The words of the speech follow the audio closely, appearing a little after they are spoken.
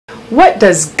What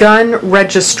does gun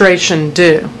registration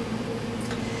do?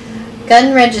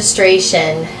 Gun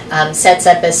registration sets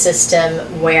up a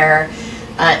system where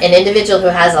an individual who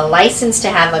has a license to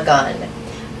have a gun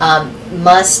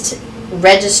must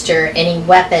register any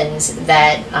weapons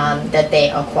that, that they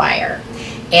acquire.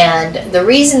 And the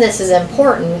reason this is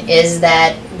important is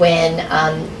that when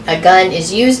a gun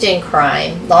is used in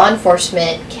crime, law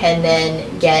enforcement can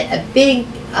then get a big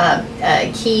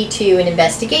key to an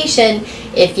investigation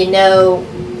if you know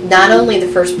not only the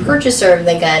first purchaser of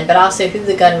the gun, but also who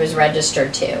the gun was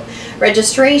registered to.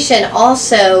 Registration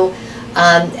also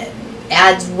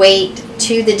adds weight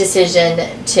to the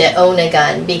decision to own a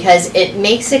gun because it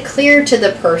makes it clear to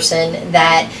the person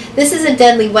that this is a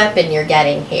deadly weapon you're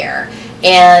getting here.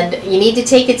 And you need to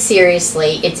take it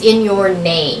seriously. It's in your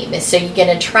name, so you're going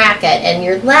to track it, and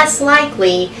you're less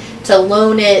likely to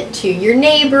loan it to your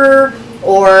neighbor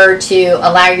or to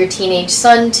allow your teenage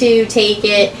son to take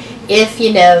it if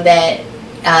you know that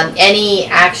any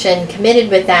action committed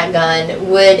with that gun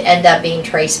would end up being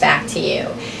traced back to you.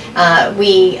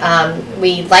 We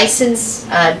license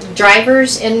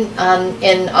drivers in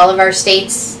all of our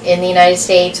states in the United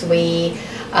States. We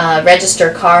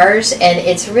register cars, and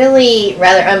it's really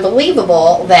rather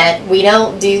unbelievable that we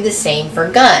don't do the same for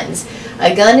guns.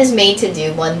 A gun is made to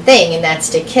do one thing, and that's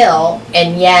to kill,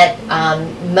 and yet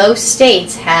most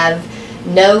states have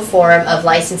no form of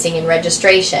licensing and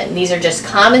registration. These are just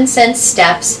common sense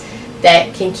steps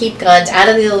that can keep guns out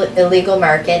of the illegal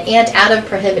market and out of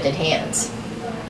prohibited hands.